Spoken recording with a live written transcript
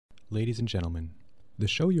Ladies and gentlemen, the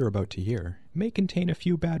show you're about to hear may contain a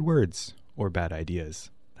few bad words or bad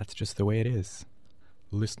ideas. That's just the way it is.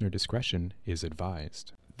 Listener discretion is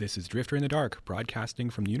advised. This is Drifter in the Dark, broadcasting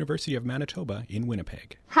from the University of Manitoba in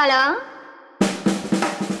Winnipeg. Hello?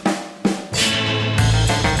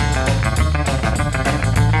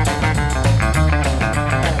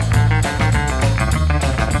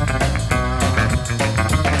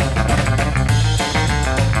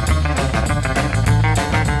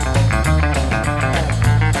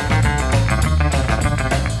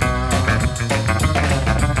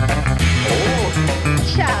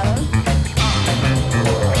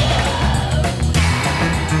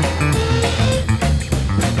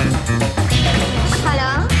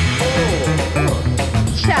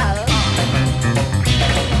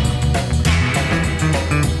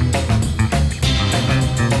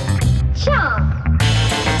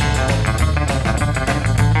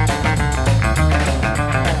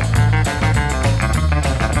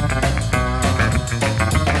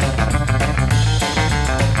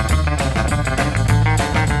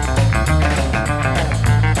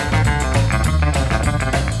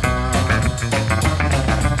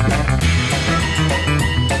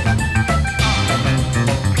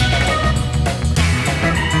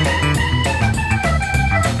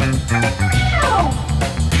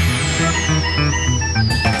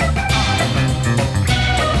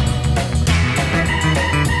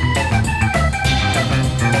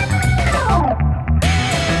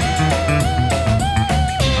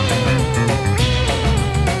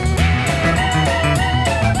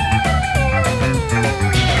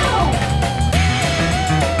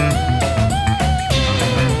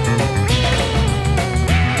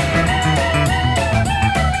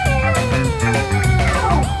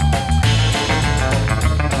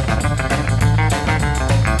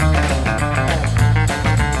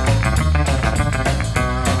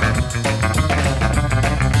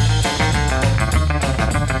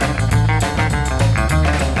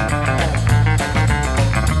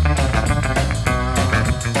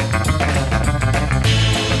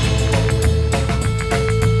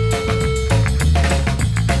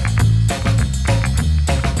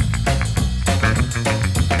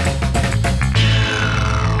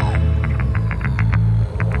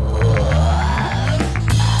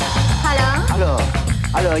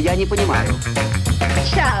 Я не понимаю.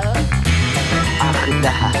 Чао. Ах,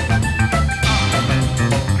 да.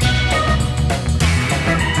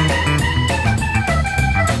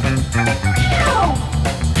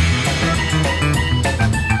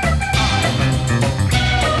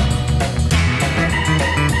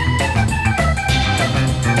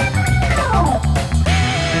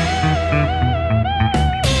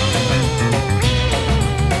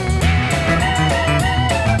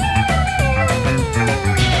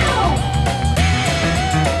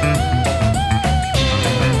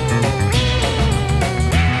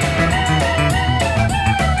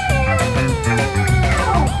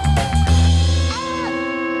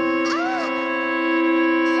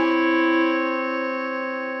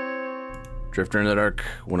 Drifter in the Dark,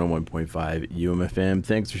 101.5 UMFM.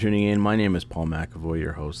 Thanks for tuning in. My name is Paul McAvoy,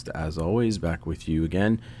 your host, as always, back with you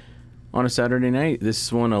again on a Saturday night.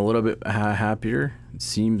 This one a little bit happier. It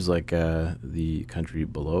seems like the country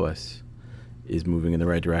below us is moving in the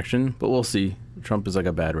right direction, but we'll see. Trump is like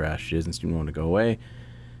a bad rash. He doesn't seem to want to go away.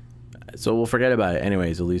 So we'll forget about it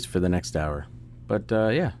anyways, at least for the next hour. But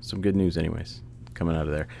yeah, some good news anyways, coming out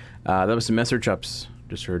of there. That was some Messer Chups.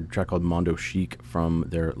 Just heard a track called Mondo Chic from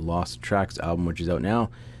their Lost Tracks album, which is out now,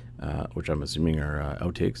 which I'm assuming are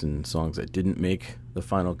outtakes and songs that didn't make the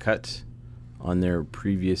final cut on their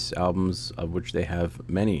previous albums, of which they have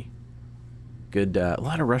many. Good, a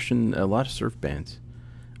lot of surf bands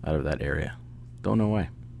out of that area. Don't know why.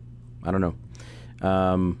 I don't know.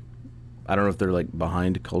 I don't know if they're like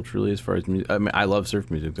behind culturally as far as music. I mean, I love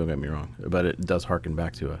surf music, don't get me wrong, but it does harken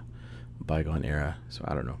back to a bygone era, so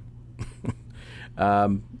I don't know.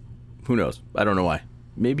 Who knows? I don't know why.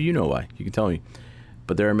 Maybe you know why. You can tell me.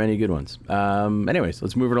 But there are many good ones. Anyways,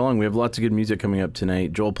 let's move it along. We have lots of good music coming up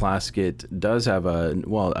tonight. Joel Plaskett does have I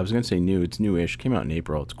was going to say new. It's newish. Came out in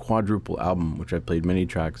April. It's a quadruple album, which I've played many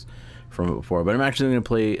tracks from it before. But I'm actually going to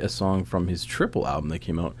play a song from his triple album that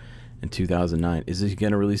came out in 2009. Is he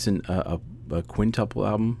going to release a quintuple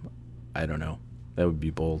album? I don't know. That would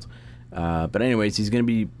be bold. But anyways, he's going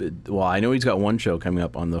to be, I know he's got one show coming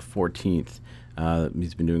up on the 14th.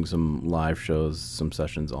 He's been doing some live shows, some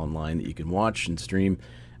sessions online that you can watch and stream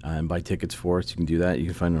and buy tickets for. So you can do that. You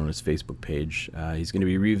can find it on his Facebook page. He's going to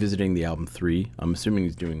be revisiting the album 3. I'm assuming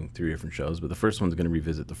he's doing 3 different shows, but the first one's going to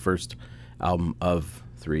revisit the first album of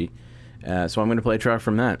 3. So I'm going to play a track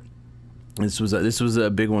from that. This was a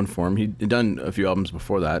big one for him. He'd done a few albums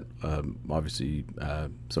before that, obviously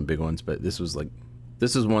some big ones, but this is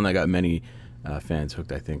one that got many fans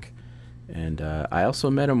hooked, I think. And I also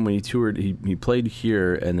met him when he toured. He played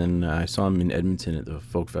here, and then I saw him in Edmonton at the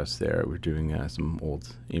Folk Fest there. We're doing some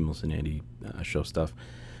old Amos and Andy show stuff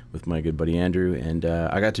with my good buddy Andrew, and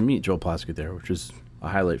I got to meet Joel Plaskett there, which was a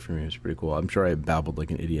highlight for me. It was pretty cool. I'm sure I babbled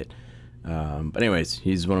like an idiot. But anyways,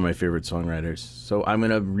 he's one of my favorite songwriters. So I'm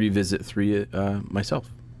going to revisit 3 myself,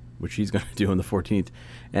 which he's going to do on the 14th.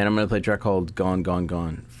 And I'm going to play a track called Gone, Gone,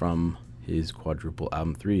 Gone from his quadruple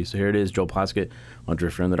album 3. So here it is, Joel Plaskett on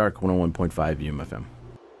Drifter in the Dark, 101.5 UMFM.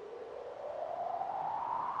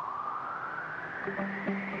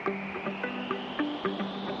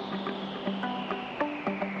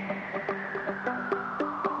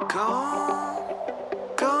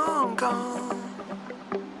 Gone, gone.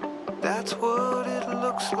 That's what it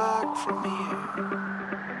looks like from here.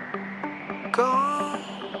 Gone,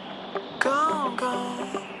 gone.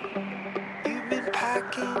 You've been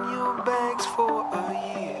packing your bags for a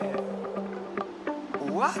year,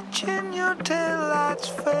 watching your taillights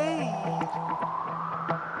fade.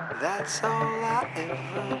 That's all I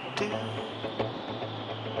ever do.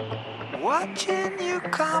 Watching you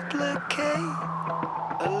complicate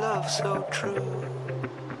a love so true.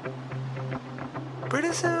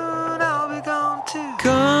 Pretty soon I'll be gone too.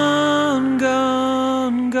 Gone,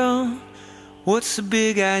 gone, gone. What's the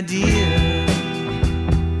big idea?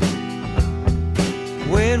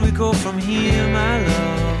 Where'd we go from here, my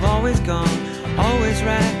love? Always gone, always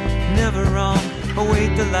right, never wrong.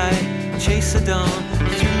 Await the light, chase the dawn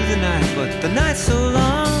through the night, but the night's so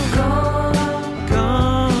long. Gone,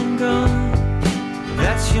 gone, gone.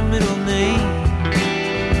 That's your middle name.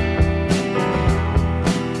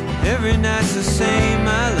 Every night's the same,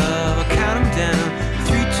 my love. I count them down.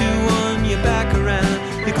 3, 2, 1, you're back around.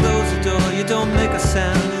 You close the door, you don't make a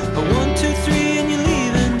sound. But 1, 2, 3, and you're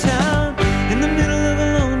leaving town. In the middle of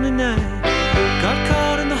a lonely night, got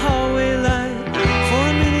caught in the hallway light. For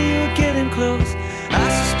a minute you were getting close. I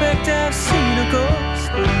suspect I've seen a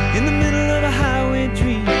ghost. In the middle of a highway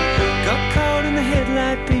dream, got caught in the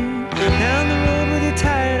headlight beam. Down the road with your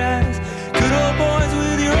tired eyes. Good old boys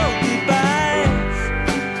with your old goodbyes.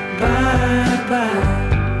 Bye, bye,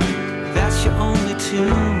 that's your only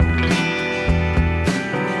tune.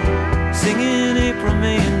 Singing April,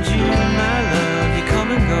 May and June, my love, you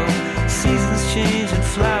come and go. Seasons change and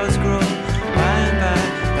flowers grow. By and by,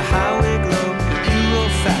 the highway glow. You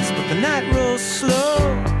roll fast, but the night rolls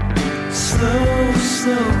slow. Slow,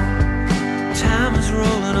 slow, time is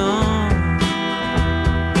rolling on.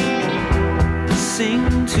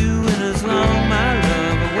 Sing 2 winters long, my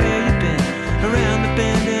love, where you been? Around the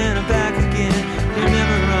bend and back again. You're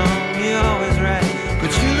never wrong, you're always right.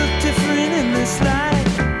 But you look different in this light.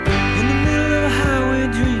 In the middle of a highway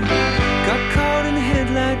dream, got caught in the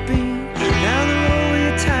headlight beam. Down the road with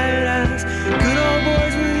your tired eyes. Good old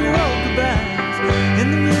boys with your old goodbyes. In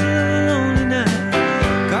the middle of a lonely night,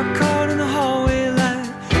 got caught in the hallway light.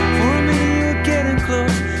 For a minute you were getting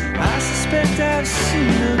close. I suspect I've seen a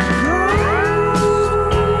ghost.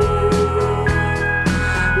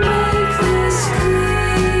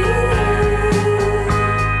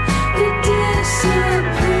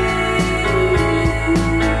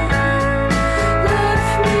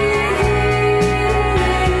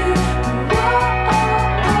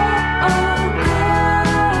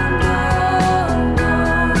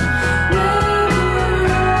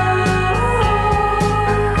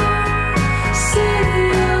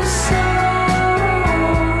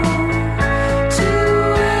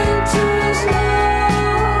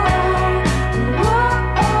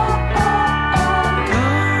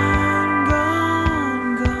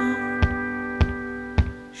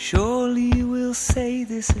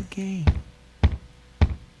 Again.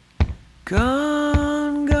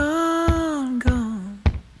 Gone, gone, gone.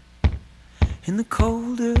 In the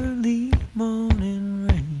cold early morning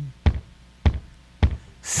rain,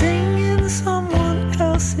 singing someone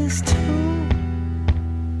else's tune.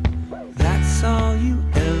 That's all you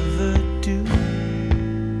ever do.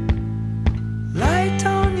 Light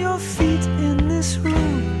on your feet in this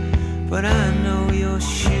room, but I know your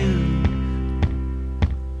shoe.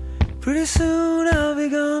 Pretty soon I'll be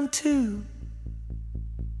gone too.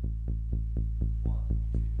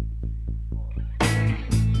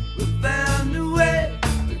 We found a way,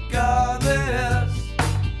 regardless,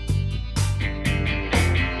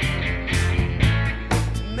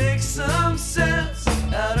 to make some sense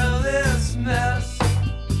out of this mess.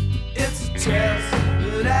 It's a test,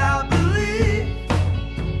 but I believe,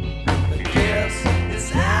 I guess it's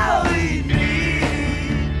how we need.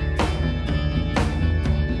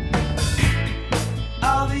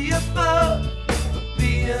 above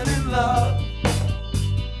being in love.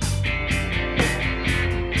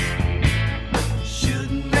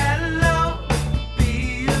 Shouldn't that alone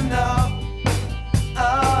be enough?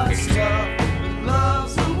 Stuff that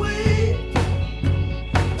love's away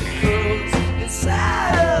goes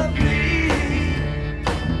inside of me.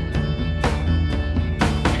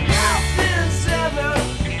 Nothing's ever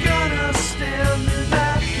gonna stand in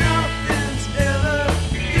that. Nothing's ever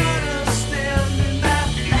gonna stand in that.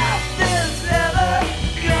 Nothing's ever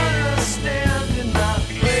gonna stand in my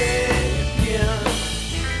way again.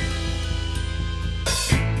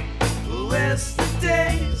 Waste the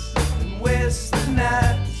days and waste the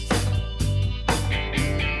nights.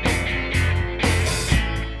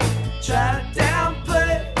 Try to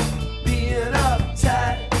downplay being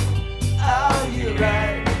uptight. Oh, you're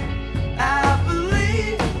right. I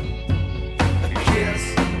believe a kiss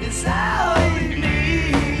is all you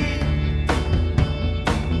need.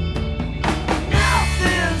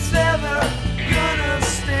 Nothing's ever gonna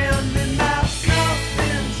stand in that.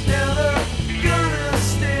 Nothing's ever gonna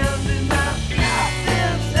stand in that.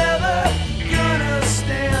 Nothing's ever gonna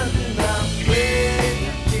stand in that way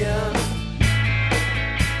again.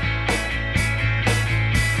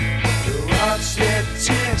 The watch that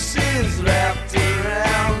ticks is wrapped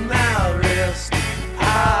around my wrist.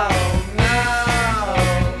 Oh no,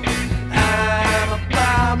 I'm a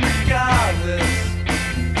bomb regardless.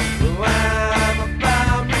 Oh, I'm a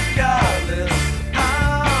bomb regardless. Oh,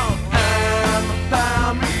 I'm a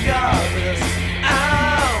bomb regardless.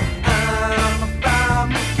 Oh, I'm a bomb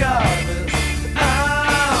regardless.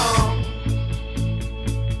 Oh,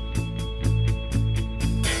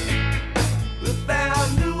 we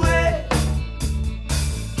found a way.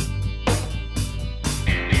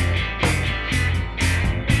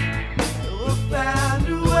 We'll find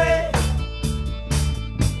a way.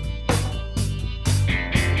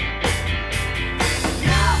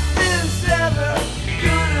 Nothing's ever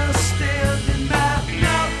gonna stand in my.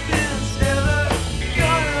 Nothing's ever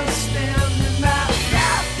gonna stand in my.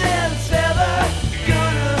 Nothing's ever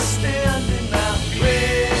gonna stand in my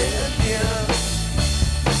way again.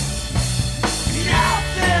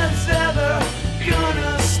 Nothing's ever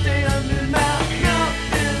gonna stand in my.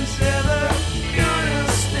 Nothing's ever gonna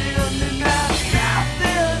stand in my.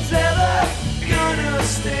 Nothing's ever gonna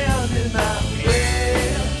stand in my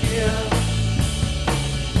way again.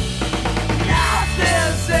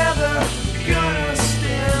 Nothing's ever gonna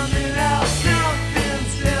stand it out.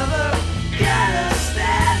 Nothing's ever gonna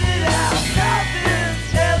stand it out.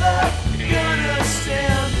 Nothing's ever gonna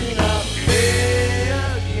stand it out way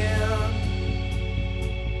again.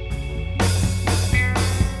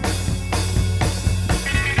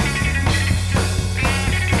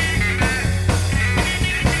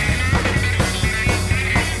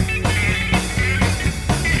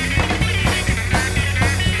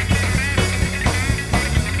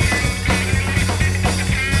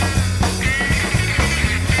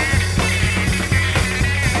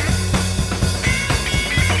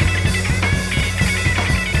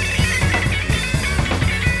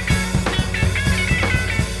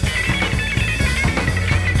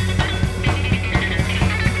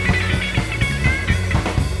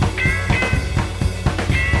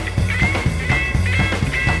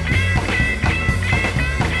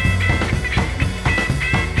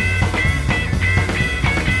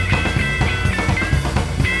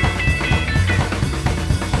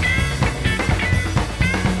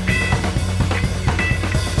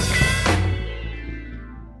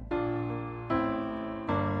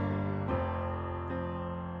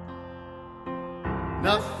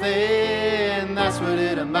 Nothing, that's what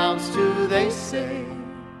it amounts to, they say.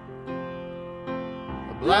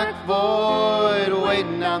 A black void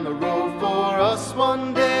waiting down the road for us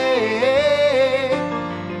one day.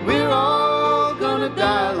 We're all gonna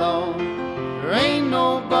die alone. There ain't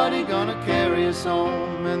nobody gonna carry us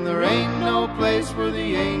home, and there ain't no place where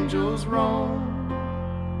the angels roam.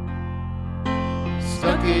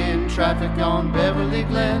 Stuck in traffic on Beverly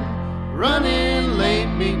Glen, running late,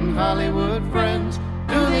 meeting Hollywood friends.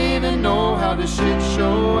 Don't even know how the shit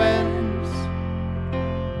show ends.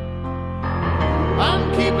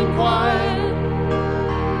 I'm keeping quiet,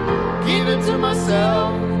 keeping to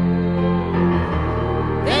myself.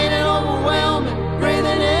 Ain't it overwhelming,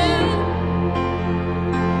 breathing in?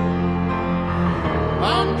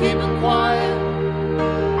 I'm keeping quiet,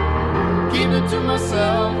 keeping to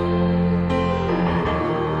myself.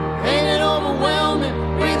 Ain't it overwhelming,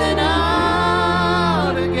 breathing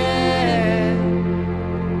out again?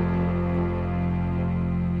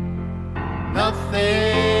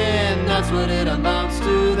 Nothing, that's what it amounts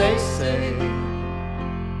to, they say.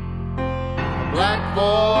 A black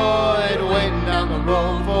boy void waiting down the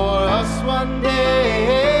road for us one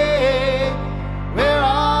day. We're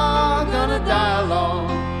all gonna die alone.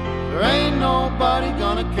 There ain't nobody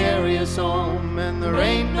gonna carry us home, and there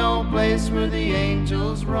ain't no place where the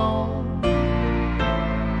angels roam.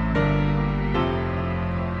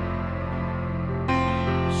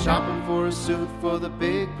 Shopping for a suit for the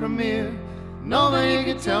big premiere. Nobody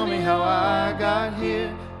can tell me how I got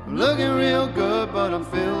here. I'm looking real good, but I'm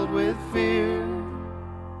filled with fear.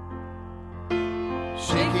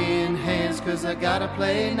 Shaking hands cause I gotta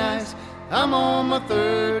play nice. I'm on my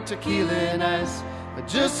third tequila and ice. I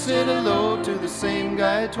just said hello to the same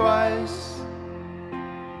guy twice.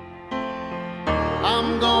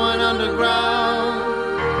 I'm going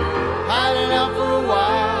underground, hiding out for a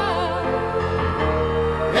while.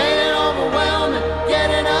 Ain't overwhelming,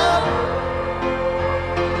 getting up.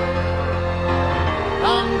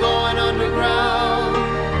 I'm going underground,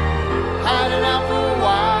 hiding out for a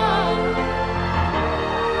while.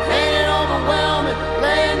 Ain't it overwhelming,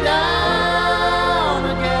 laying down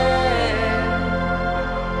again.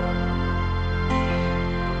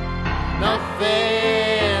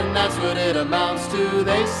 Nothing, that's what it amounts to,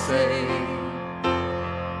 they say.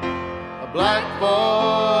 A black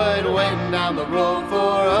void waiting down the road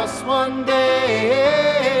for us one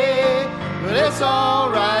day. But it's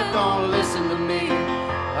alright, don't listen to me.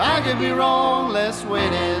 I could be wrong, let's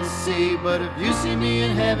wait and see. But if you see me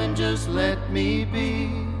in heaven, just let me be.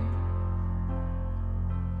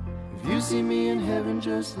 If you see me in heaven,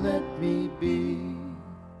 just let me be.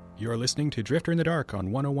 You're listening to Drifter in the Dark on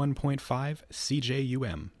 101.5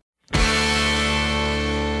 CJUM.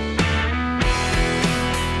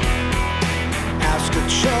 Ask a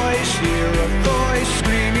choice, hear a voice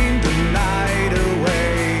screaming the night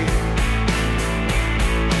away.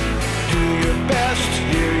 Do your best,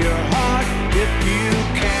 hear your heart if you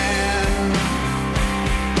can.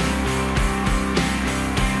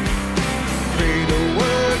 Pray the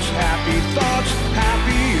words, happy thoughts,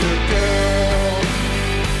 happier girl.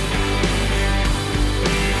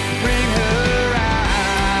 Bring her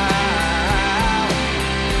out,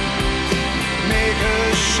 make her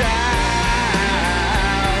shout.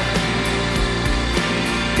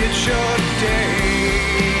 It's your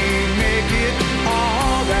day, make it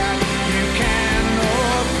all that you can,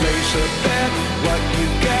 or place a bet. What you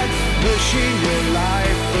get, pushing your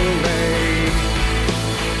life away.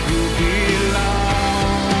 You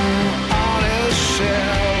belong on a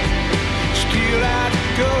shelf, steal that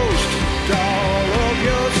ghost doll of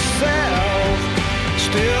yourself,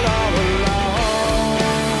 still all alone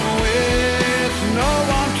with no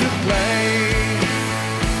one to play.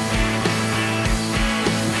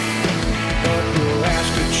 But you'll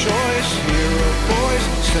ask a choice, hear a voice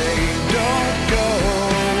say don't go.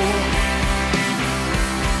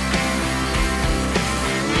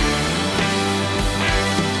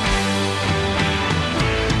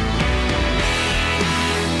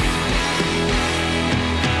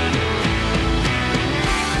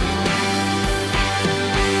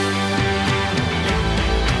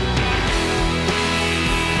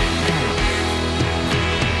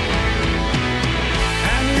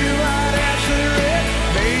 And you might answer it,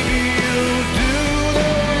 maybe you'll do the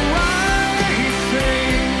right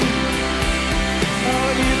thing, or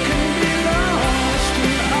you can be lost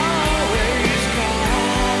and always gone.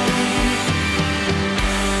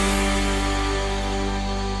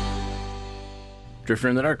 Drifter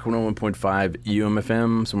in the Dark, 101.5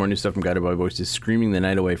 UMFM. Some more new stuff from Guided by Voices, Screaming the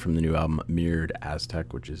Night Away from the new album Mirrored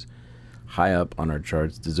Aztec, which is high up on our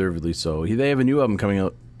charts, deservedly so. They have a new album coming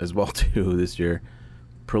out as well, too, this year.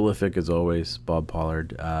 Prolific, as always, Bob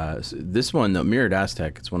Pollard. This one, the Mirrored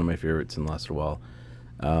Aztec, it's one of my favorites in the last while.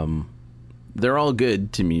 They're all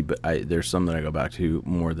good to me, but there's some that I go back to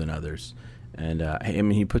more than others. And, I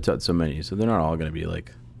mean, he puts out so many, so they're not all going to be,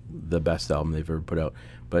 like, the best album they've ever put out.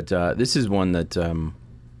 But this is one that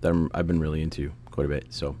I've been really into quite a bit.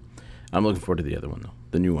 So I'm looking forward to the other one, though.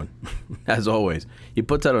 The new one, as always. He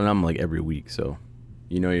puts out an album like every week, so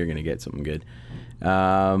you know you're going to get something good.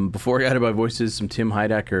 Before Guided by Voices, some Tim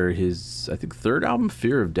Heidecker, his, I think, third album,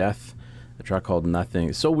 Fear of Death, a track called Nothing.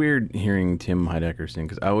 It's so weird hearing Tim Heidecker sing,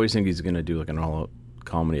 because I always think he's going to do like an all-out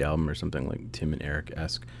comedy album or something like Tim and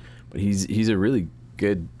Eric-esque. But he's a really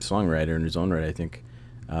good songwriter in his own right, I think.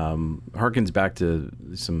 Harkens back to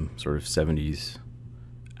some sort of 70s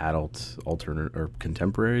adult alternate or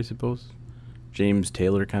contemporary, I suppose. James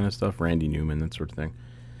Taylor kind of stuff, Randy Newman, that sort of thing.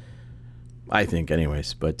 I think,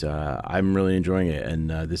 anyways. But I'm really enjoying it, and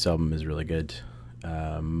this album is really good.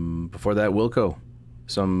 Before that, Wilco.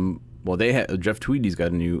 Jeff Tweedy's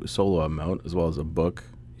got a new solo album out, as well as a book.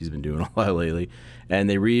 He's been doing a lot lately. And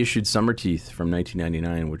they reissued Summer Teeth from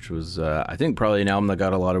 1999, which was, I think, probably an album that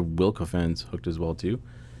got a lot of Wilco fans hooked as well, too.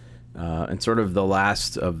 And sort of the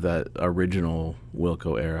last of that original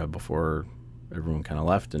Wilco era before everyone kind of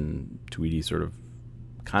left and Tweedy sort of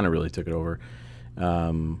kind of really took it over.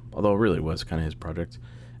 Although it really was kind of his project.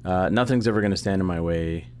 Nothing's Ever Gonna Stand in My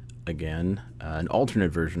Way again. An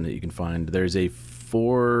alternate version that you can find. There's a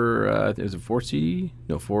 4 CD?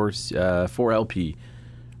 No, 4 LP.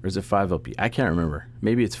 Or is it 5 LP? I can't remember.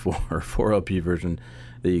 Maybe it's 4 LP version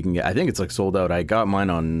that you can get. I think it's like sold out. I got mine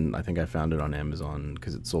on, I think I found it on Amazon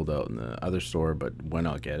because it's sold out in the other store, but when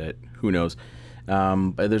I'll get it, who knows.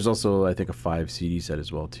 But there's also, I think, a 5 CD set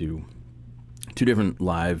as well, too. 2 different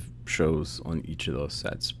live shows on each of those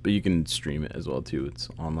sets, but you can stream it as well, too. It's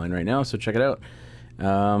online right now, so check it out.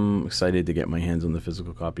 Excited to get my hands on the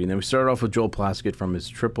physical copy. And then we started off with Joel Plaskett from his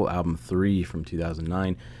triple album 3 from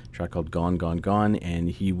 2009, a track called Gone, Gone, Gone, and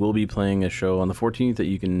he will be playing a show on the 14th that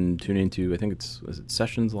you can tune into. I think is it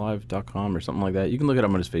sessionslive.com or something like that. You can look it up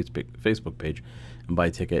on his Facebook page and buy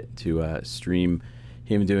a ticket to stream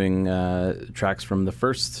him doing tracks from the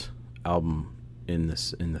first album in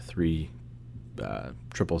the 3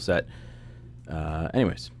 triple set.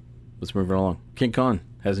 Anyways, let's move right along. King Khan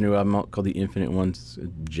has a new album out called The Infinite Ones, a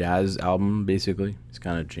jazz album, basically. He's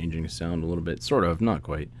kind of changing his sound a little bit, sort of, not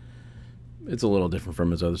quite. It's a little different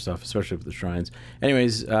from his other stuff, especially with the shrines.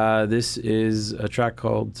 Anyways, this is a track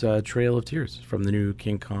called Trail of Tears from the new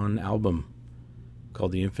King Khan album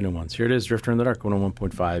called The Infinite Ones. Here it is, Drifter in the Dark,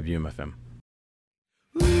 101.5 UMFM.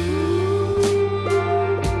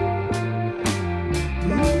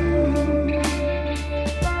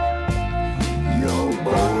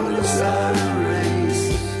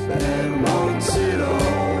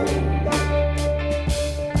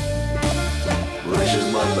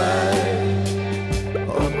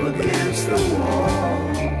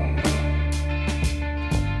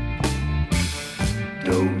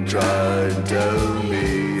 Don't try and tell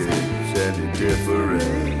me it's any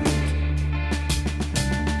different.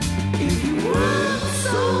 If you weren't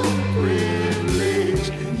so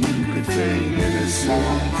privileged, you could feign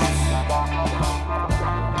innocence.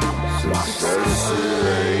 Success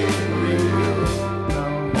ain't real,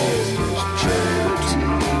 it's just trail of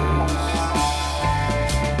tears.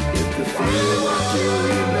 If the fear will kill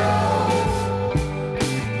you now,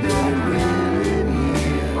 then it really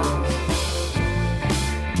nears.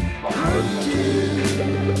 Hunted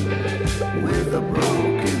with a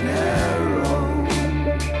broken arrow,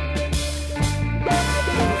 the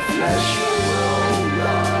flesh will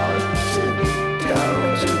rot it down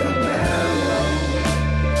to the marrow.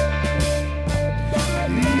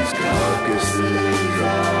 These carcasses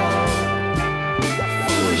are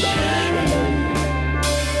full of shame.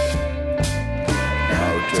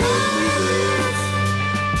 Now tell me this,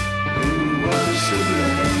 who was to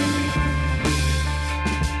blame?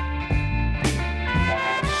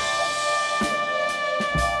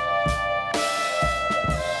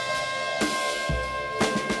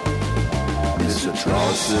 This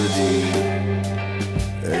atrocity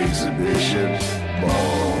exhibition,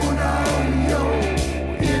 born out of your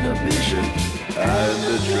inhibition and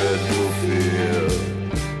the dreadful fear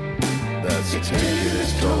that's taken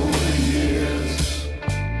its toll in years.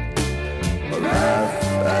 A wrath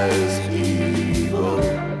as evil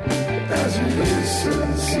as it is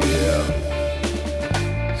sincere.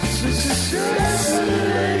 Success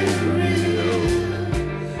ain't real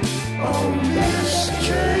on this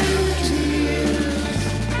trail of tears.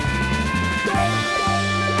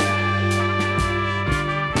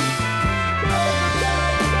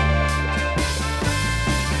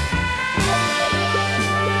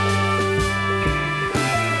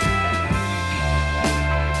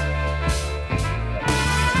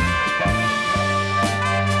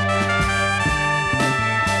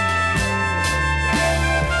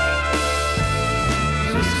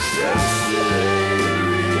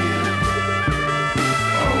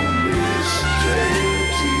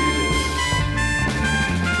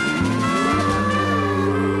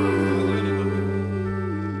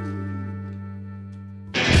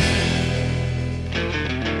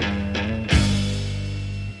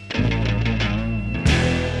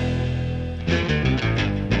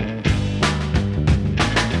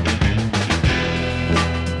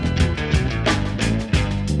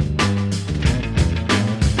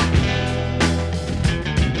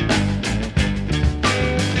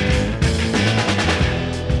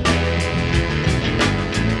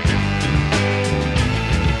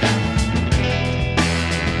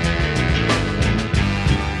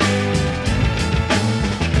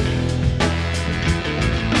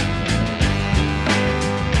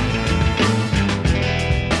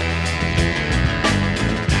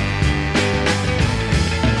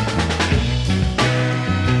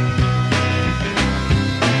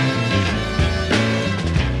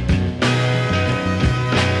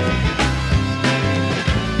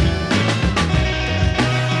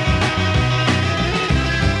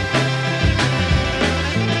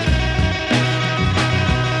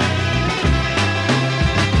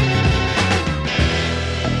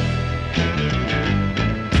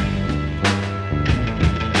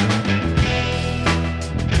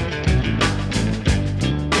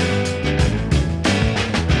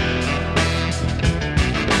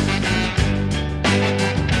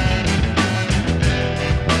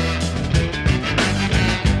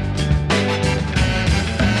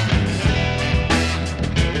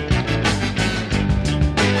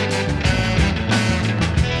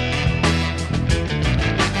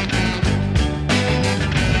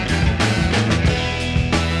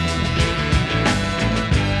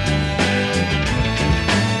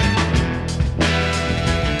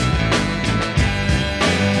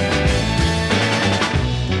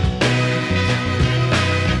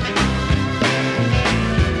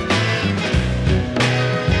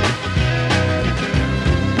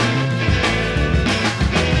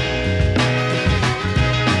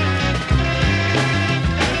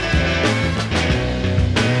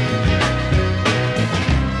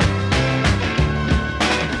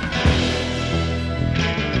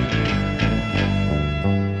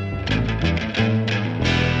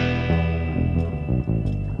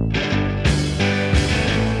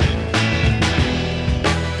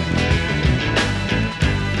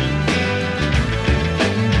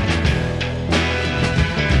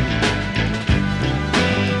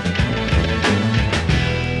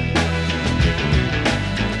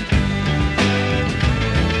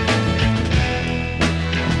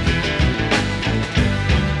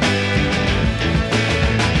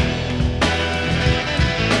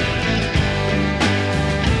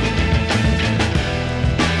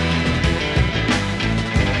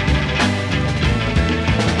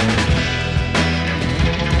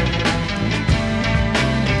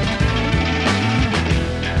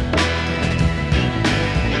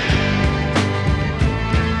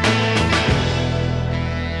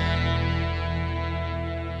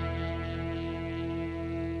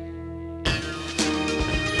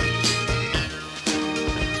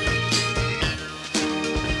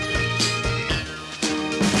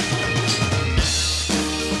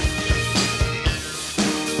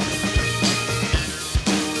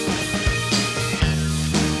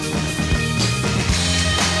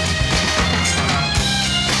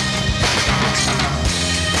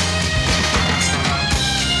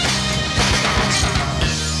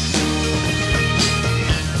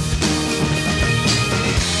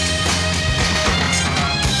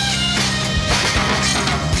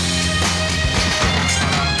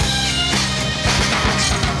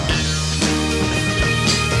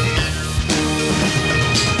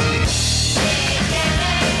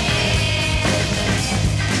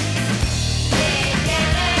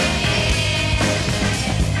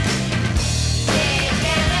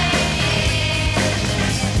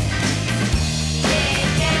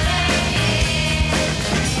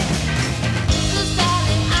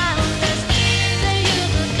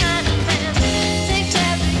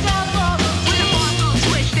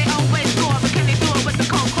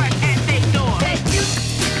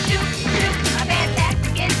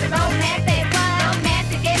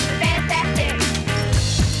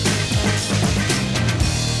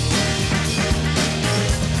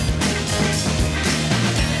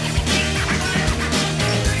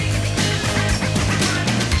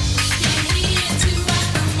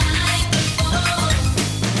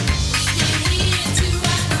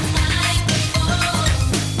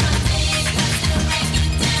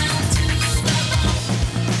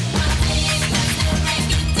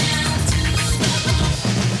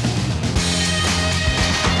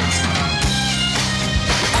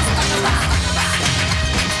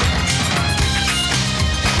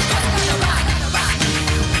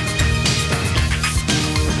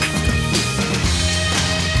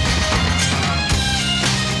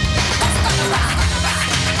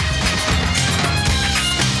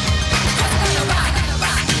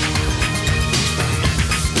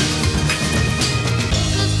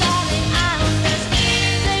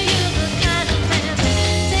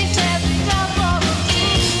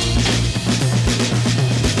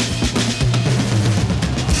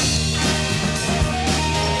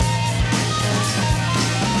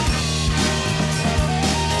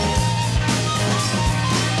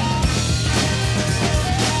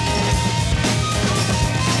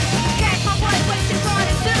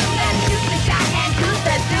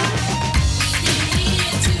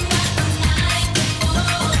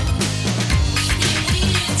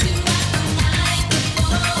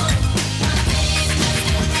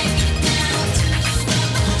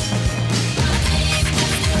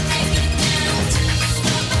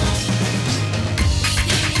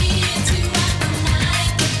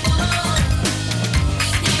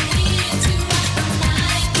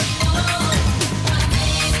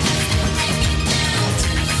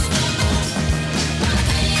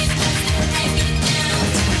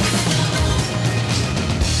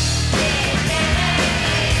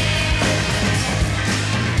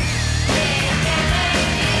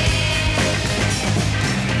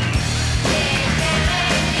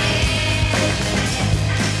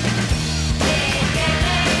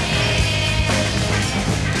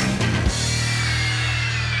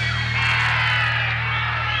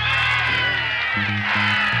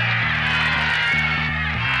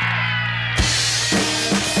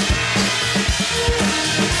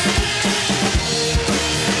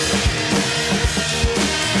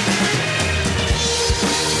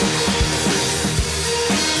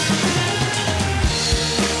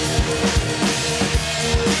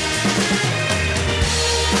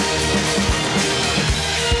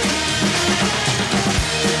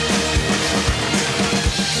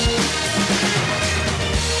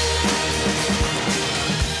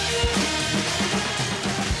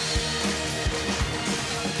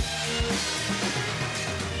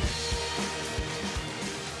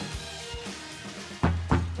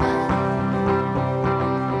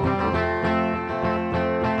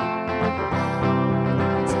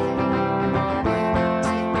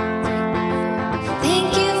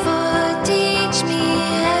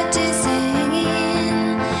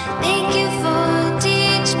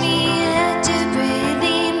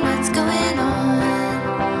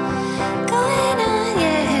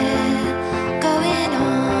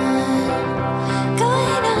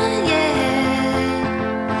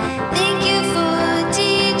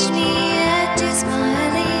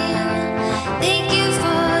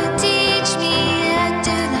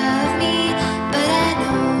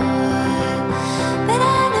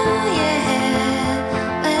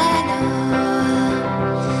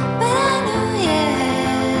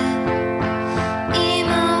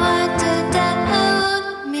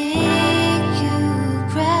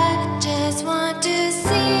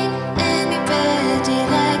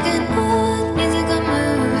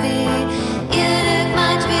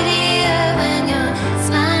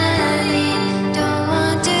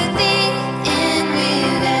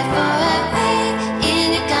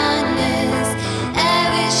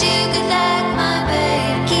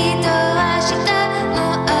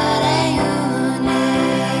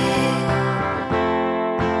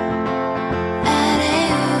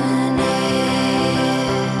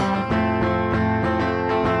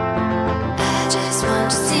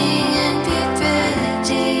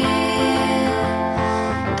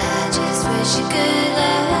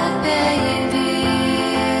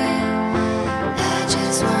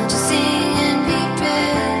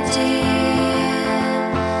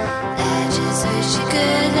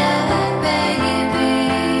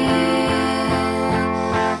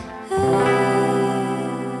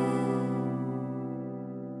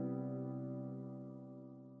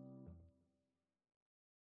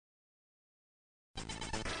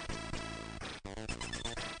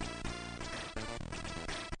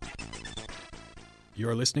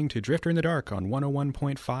 You're listening to Drifter in the Dark on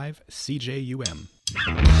 101.5 CJUM.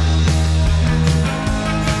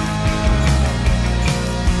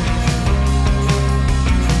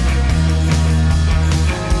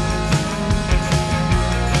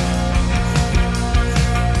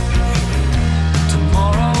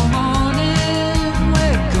 Tomorrow morning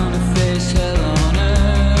we're gonna face hell on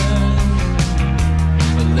earth,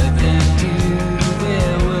 but let them do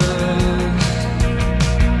their worst.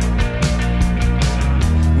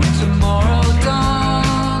 When tomorrow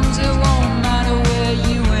dawns, it won't matter where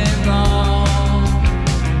you went wrong.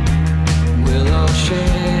 We'll all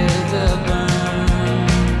share the burn,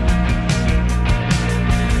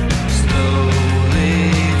 slowly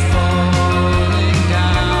falling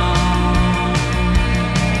down.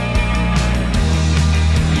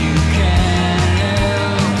 You can't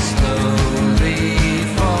help slowly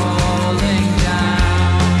falling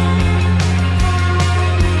down.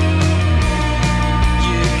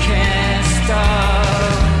 You can't stop.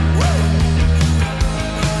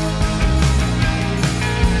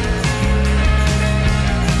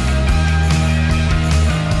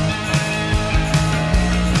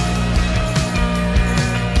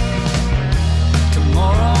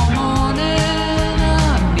 Tomorrow morning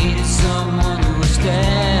I needed someone who would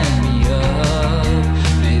stand me up.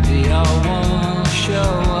 Maybe I won't show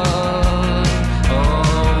up.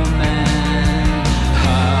 Oh man,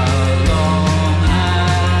 how long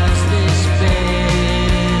has this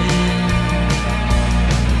been?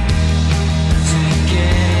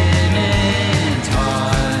 Sinking in,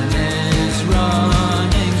 time is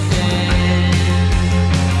running thin.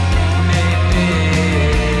 Maybe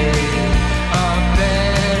I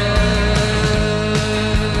better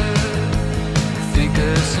think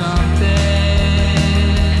of something.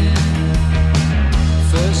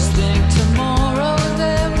 First thing tomorrow,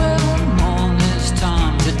 there will mourn this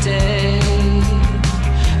time today,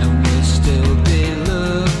 and we'll still be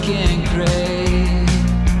looking great.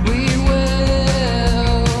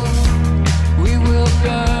 We will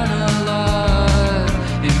burn alive.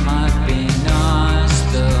 It might be nice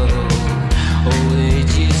though. Old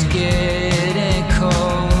age is getting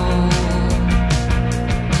cold.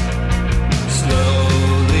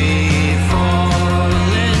 Slowly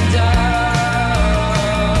falling down.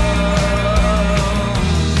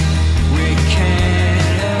 We can't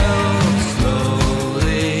help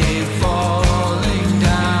slowly falling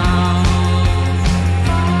down.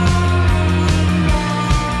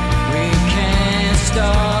 We can't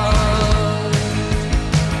stop.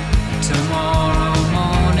 Tomorrow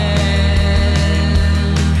morning.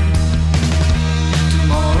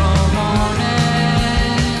 Tomorrow morning.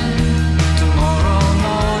 Tomorrow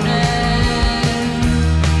morning.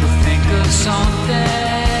 We'll think of something.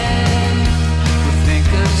 We'll think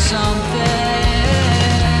of something.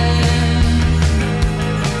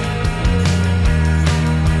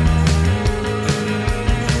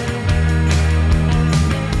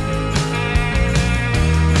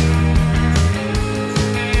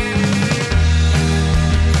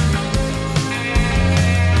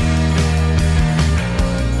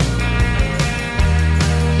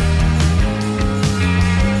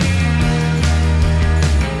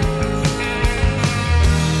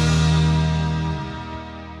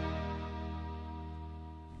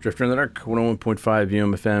 Drifter in the Dark, 101.5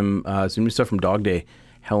 UMFM. Some new stuff from Dog Day,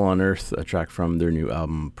 Hell on Earth, a track from their new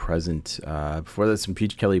album, Present. Before that, some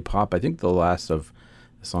Peach Kelly Pop. I think the last of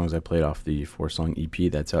the songs I played off the 4-song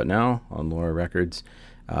EP that's out now on Laura Records.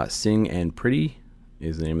 Sing and Pretty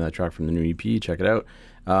is the name of that track from the new EP. Check it out.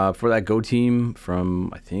 For that Go Team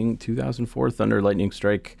from, I think, 2004, Thunder, Lightning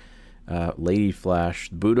Strike, Lady Flash,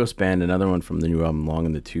 Budos Band, another one from the new album, Long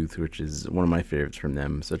in the Tooth, which is one of my favorites from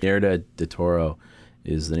them. So Mierda de Toro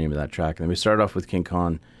is the name of that track. And then we start off with King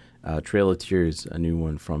Khan, Trail of Tears, a new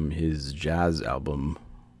one from his jazz album.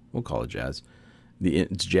 We'll call it jazz.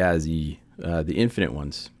 It's jazzy. The Infinite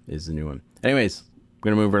Ones is the new one. Anyways, I'm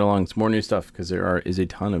going to move right along. Some more new stuff because there is a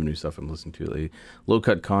ton of new stuff I'm listening to lately. Low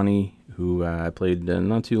Cut Connie, who I played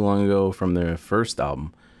not too long ago from their first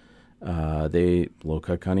album. Low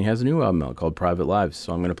Cut Connie has a new album out called Private Lives.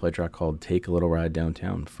 So I'm going to play a track called Take a Little Ride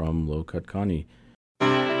Downtown from Low Cut Connie.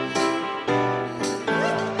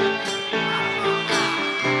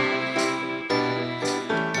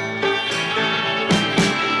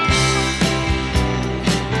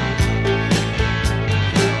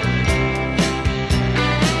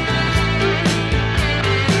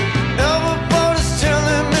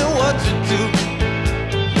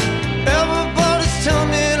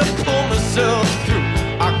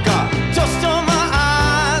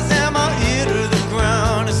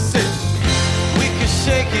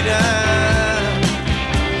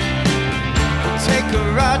 Take a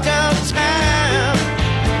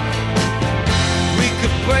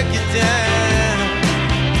down.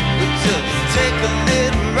 We'll just take a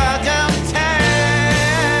little ride downtown.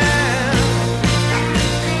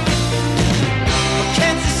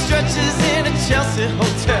 Mackenzie stretches in a Chelsea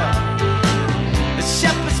hotel. The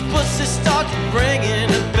shepherd's pussy started ringing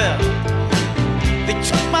a bell. They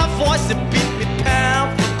took my voice and beat me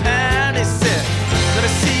pound for pound. They said, let me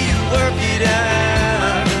see you work it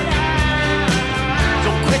out.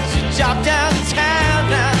 Don't quit your job downtown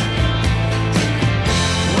now.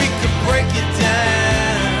 We could break it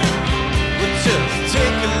down. We'll just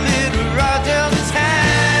take a little ride downtown.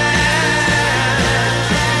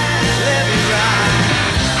 Let me ride.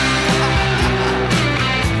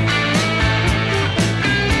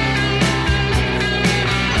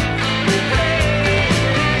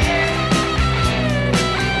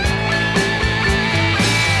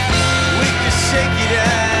 We could shake it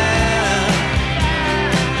out.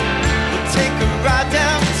 We'll take a ride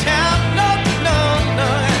downtown. No, no,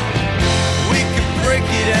 no. We could break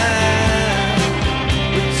it out.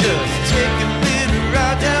 We'll just take a little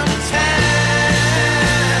ride downtown.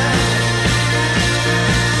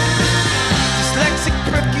 Dyslexic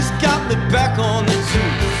prickies got me back on the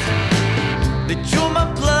juice. They drew my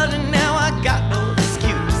blood and now I got no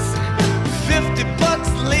excuse.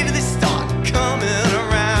 $50 later they start coming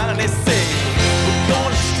around. They say, we're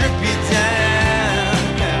gonna strip you down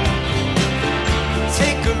now.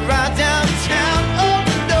 Take a ride downtown. Oh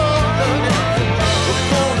no, no, no. We're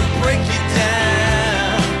gonna break you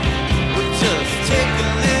down. We'll just take a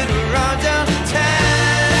little ride downtown.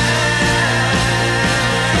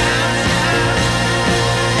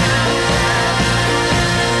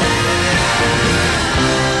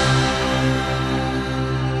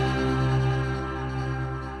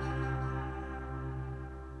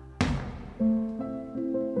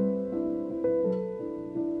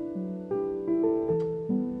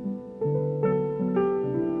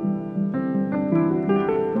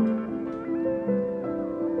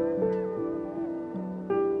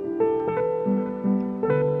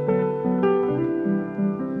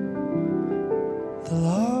 The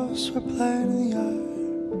loaves were playing in the yard,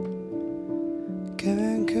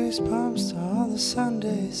 giving goosebumps to all the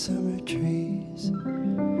Sunday summer trees.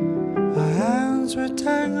 Our hands were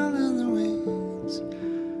tangled in the weeds,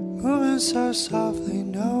 moving so softly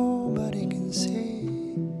nobody can see.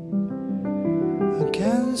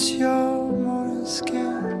 Against your morning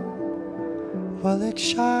skin, while it's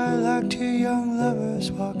shy like two young lovers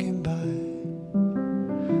walking by.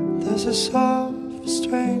 There's a soft,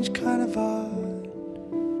 strange kind of art,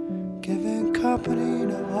 giving company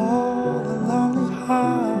to all the lonely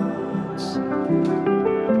hearts.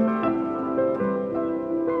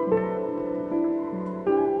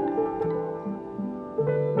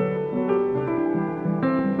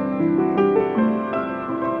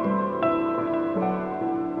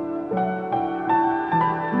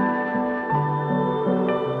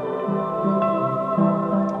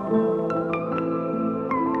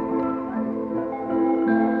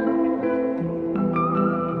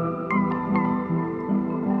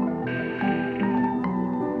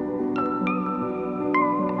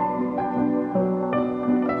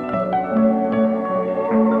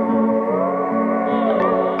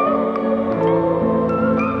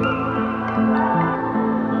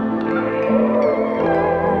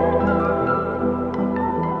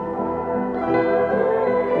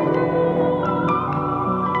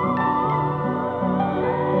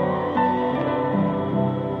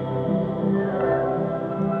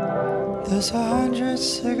 There's 100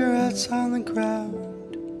 cigarettes on the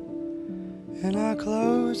ground, and our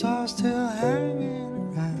clothes are still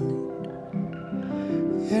hanging around.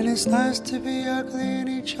 And it's nice to be ugly in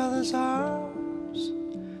each other's arms,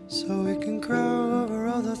 so we can grow over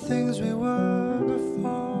all the things we were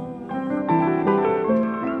before.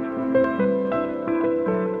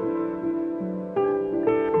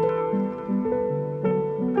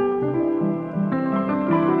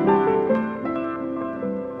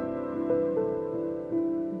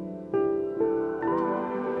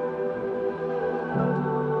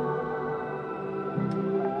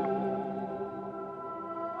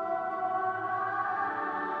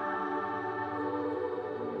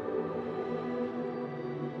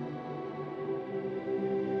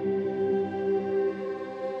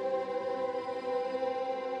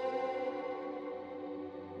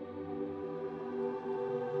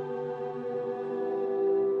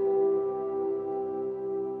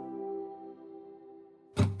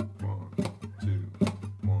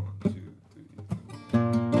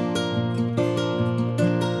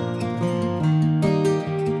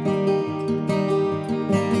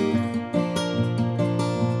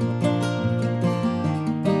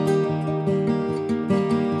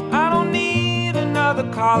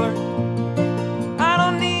 collar. I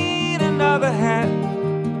don't need another hat.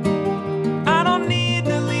 I don't need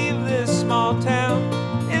to leave this small town.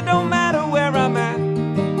 It don't matter where I'm at,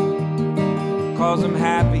 'cause I'm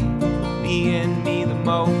happy being me the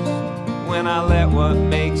most when I let what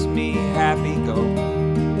makes me happy go.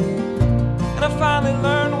 And I finally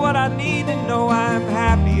learned what I need to know. I'm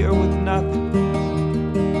happier with nothing.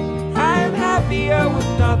 I'm happier with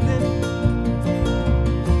nothing.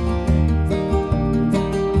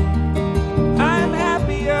 I'm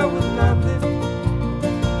happier with nothing.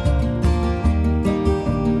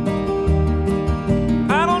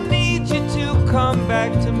 I don't need you to come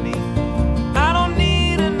back to me. I don't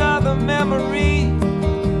need another memory.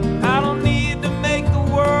 I don't need to make the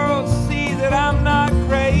world see that I'm not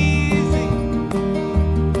crazy.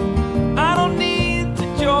 I don't need to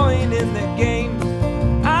join in the game.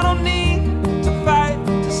 I don't need to fight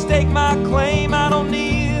to stake my claim. I don't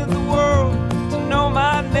need the world to know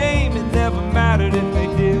my name. It never mattered if they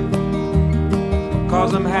did,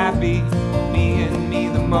 'cause I'm happy being me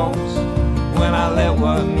the most when I let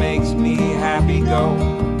what makes me happy go.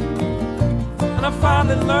 And I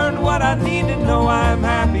finally learned what I need to know. I'm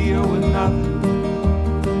happier with nothing.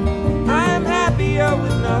 I'm happier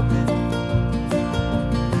with nothing.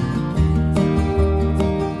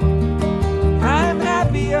 I'm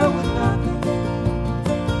happier with nothing.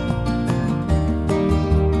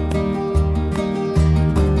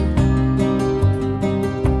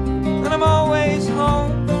 And I'm always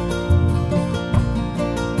home.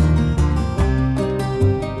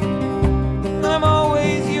 And I'm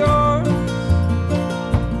always yours.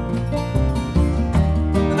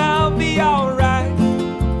 And I'll be alright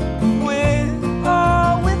with or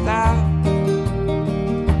without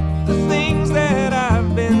the things that I've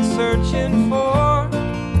been searching for.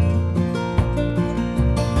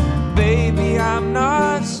 Baby, I'm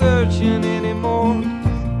not searching anymore.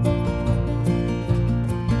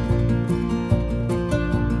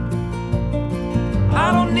 I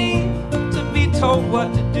don't need to be told what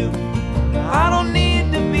to do. I don't need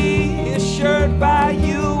to be assured by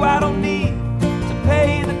you. I don't need to pay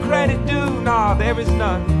the credit due. Nah, there is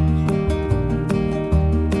none.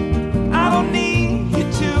 I don't need you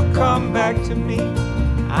to come back to me.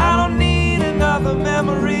 I don't need another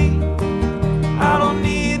memory. I don't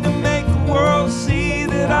need to make the world see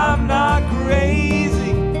that I'm not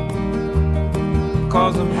crazy,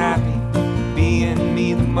 'cause I'm happy being me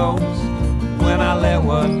the most when I let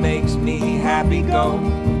what makes me happy go.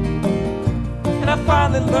 And I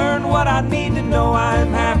finally learned what I need to know.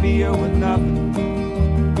 I'm happier with nothing.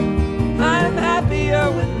 I'm happier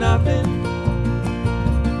with nothing.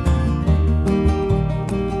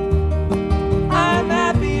 I'm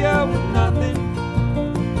happier with nothing.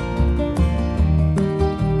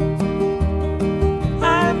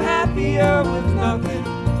 I'm happier with nothing.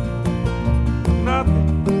 Nothing.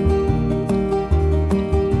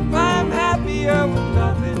 I'm happier with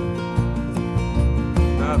nothing.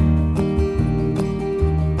 Nothing.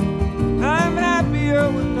 I'm happier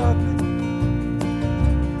with nothing.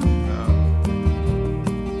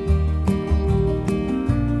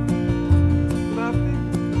 Nothing.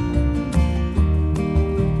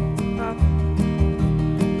 Nothing.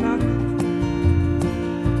 Nothing.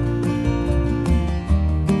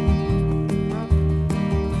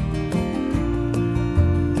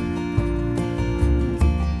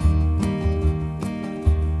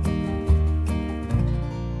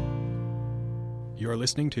 You're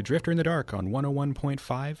listening to Drifter in the Dark on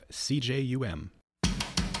 101.5 CJUM.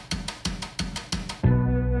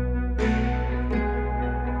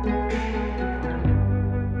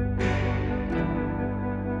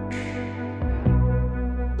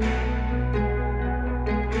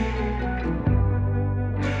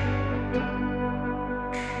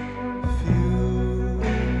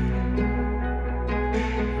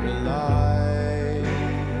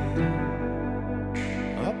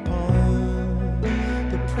 Upon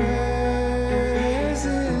the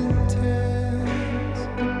present tense.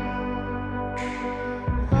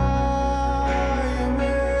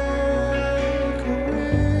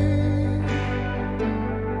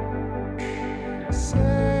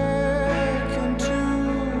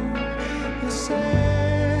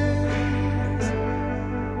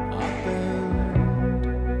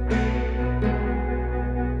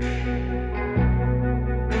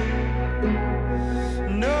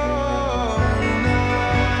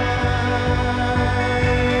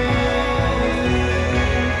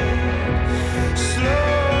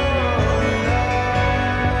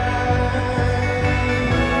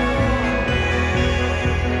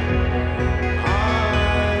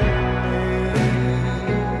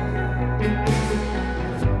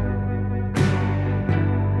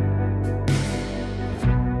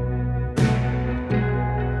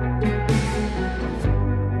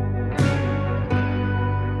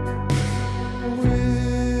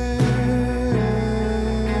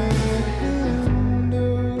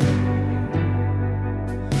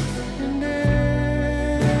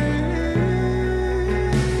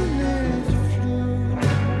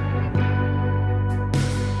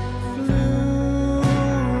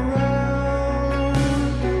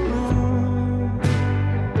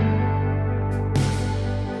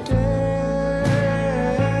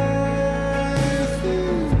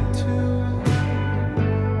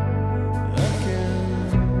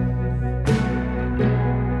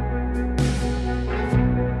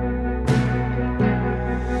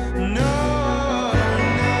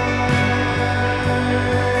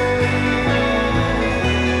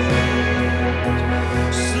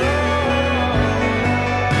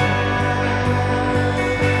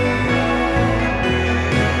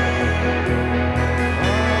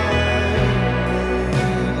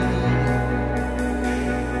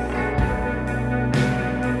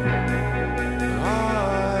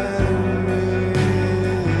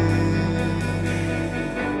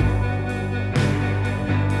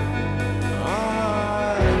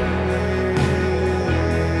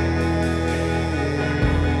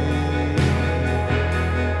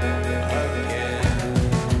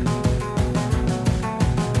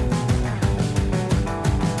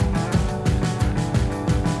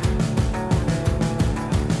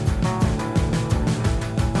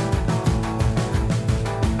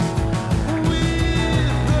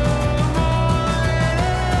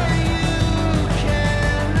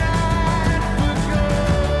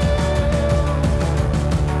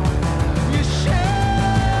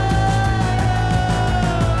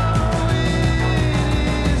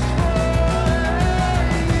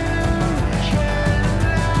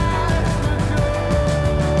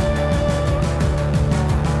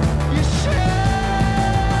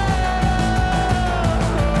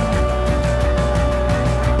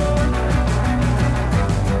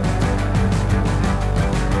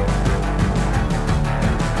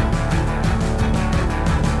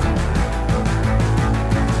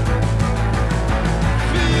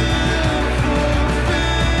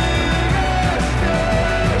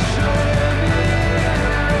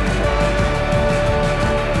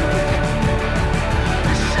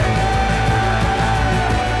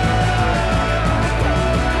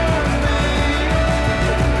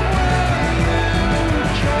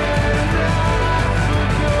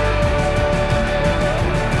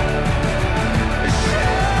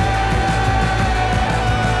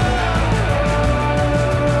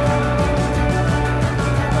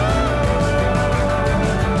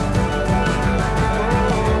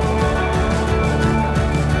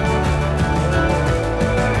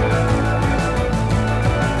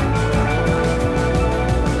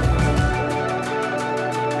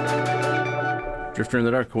 Drifter in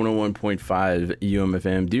the Dark, 101.5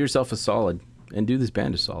 UMFM. Do yourself a solid and do this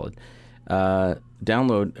band a solid.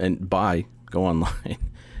 Download and buy, go online.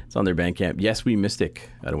 It's on their Bandcamp. Yes, We Mystic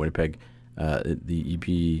out of Winnipeg. The EP,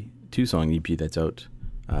 2-song EP that's out.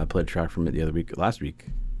 Played a track from it last week,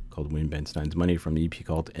 called Win Ben Stein's Money, from the EP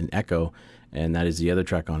called An Echo. And that is the other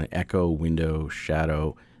track on it, Echo, Window,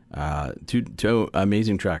 Shadow. Two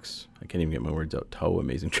amazing tracks. I can't even get my words out. Two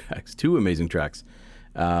amazing tracks.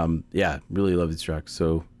 Yeah, really love these tracks.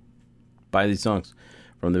 So buy these songs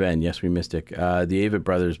from the band. Yes, We Mystic. The Avett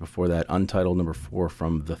Brothers before that. Untitled number 4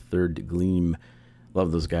 from The Third Gleam.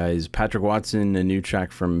 Love those guys. Patrick Watson, a new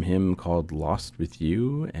track from him called Lost With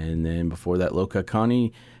You. And then before that, Loka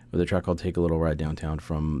Connie with a track called Take a Little Ride Downtown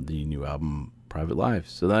from the new album Private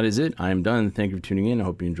Lives. So that is it. I am done. Thank you for tuning in. I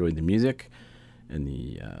hope you enjoyed the music and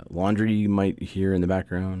the laundry you might hear in the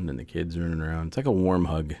background and the kids running around. It's like a warm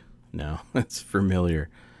hug now. It's familiar.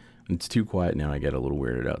 When it's too quiet now, I get a little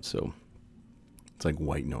weirded out. So it's like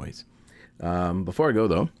white noise. Before I go,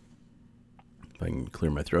 though, if I can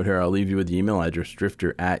clear my throat here, I'll leave you with the email address,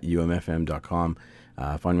 drifter@umfm.com.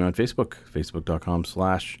 Find me on Facebook,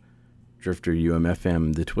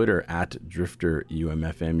 facebook.com/drifterumfm. The Twitter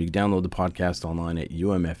 @drifterumfm. You can download the podcast online at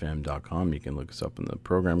umfm.com. You can look us up in the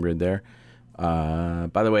program grid there.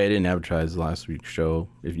 By the way, I didn't advertise last week's show.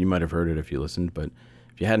 If you might have heard it if you listened, but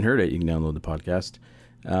if you hadn't heard it, you can download the podcast.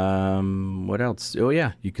 What else? Oh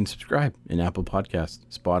yeah, you can subscribe in Apple Podcasts,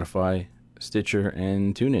 Spotify, Stitcher,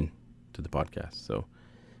 and TuneIn to the podcast. So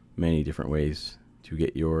many different ways to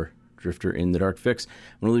get your Drifter in the Dark fix.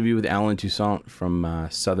 I'm going to leave you with Alan Toussaint from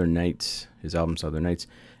Southern Nights, his album Southern Nights,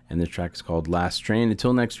 and the track is called Last Train.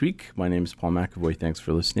 Until next week, my name is Paul McAvoy. Thanks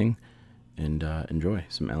for listening, and enjoy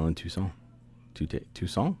some Alan Toussaint.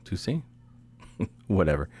 Toussaint?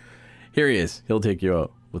 Whatever. Here he is. He'll take you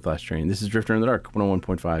out with Last Train. This is Drifter in the Dark,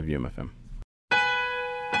 101.5 UMFM.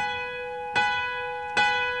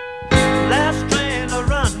 Last train a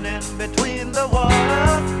running between the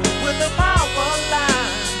waters with a power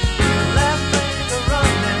line. Last train a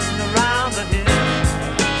running around the hill.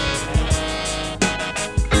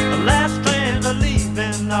 Last train a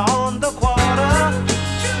leaving on the quarter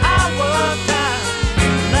hour time.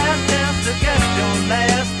 Last chance to get your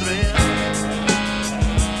last thrill.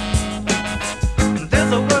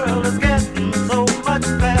 This world is getting so much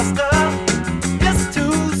faster. It's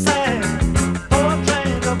too sad. Poor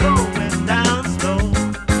trains are going down slow.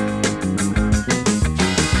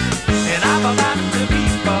 And I've a lot to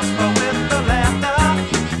keep up with the laughter.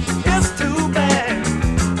 It's too bad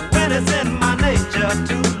when it's in my nature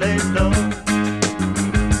to lay low.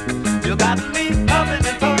 You got me puffing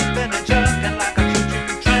and puffing and jerking like a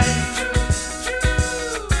choo-choo train.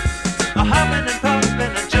 Huffing and puffing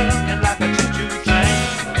and jerking like a choo-choo train.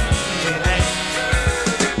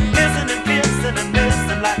 Kissing and kissing and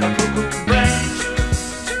missing like a cuckoo brain.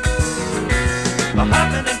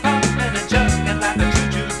 Huffing and puffing and jerking like a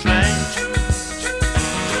choo-choo train.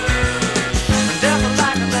 Just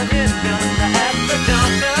like the engine at the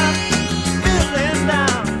junction, feeling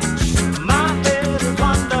down. My head is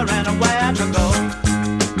wondering where to go.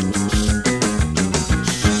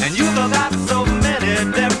 And you've got so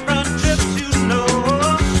many different trips, you know.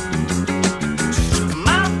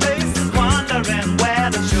 My face is wondering where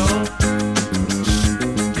to show.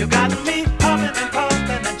 You got me huffing and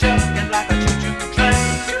puffing and jerking like a choo-choo train.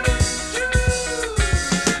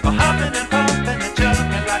 Huffing and puffing and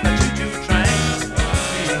jerking like a choo-choo train.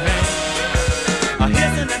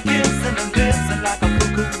 Hissing and kissing and missing like a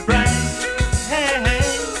cuckoo brain. Hey, hey.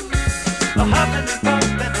 Huffing and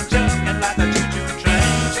puffing and jerking like a choo-choo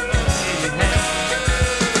train. Hey,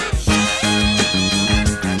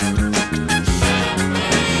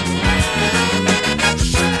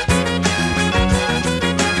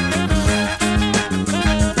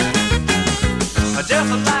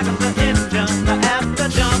 just like the engine at the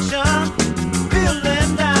junction,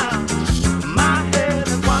 feeling down. My head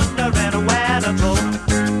is wondering where to go.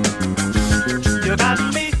 You got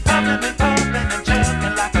me huffing and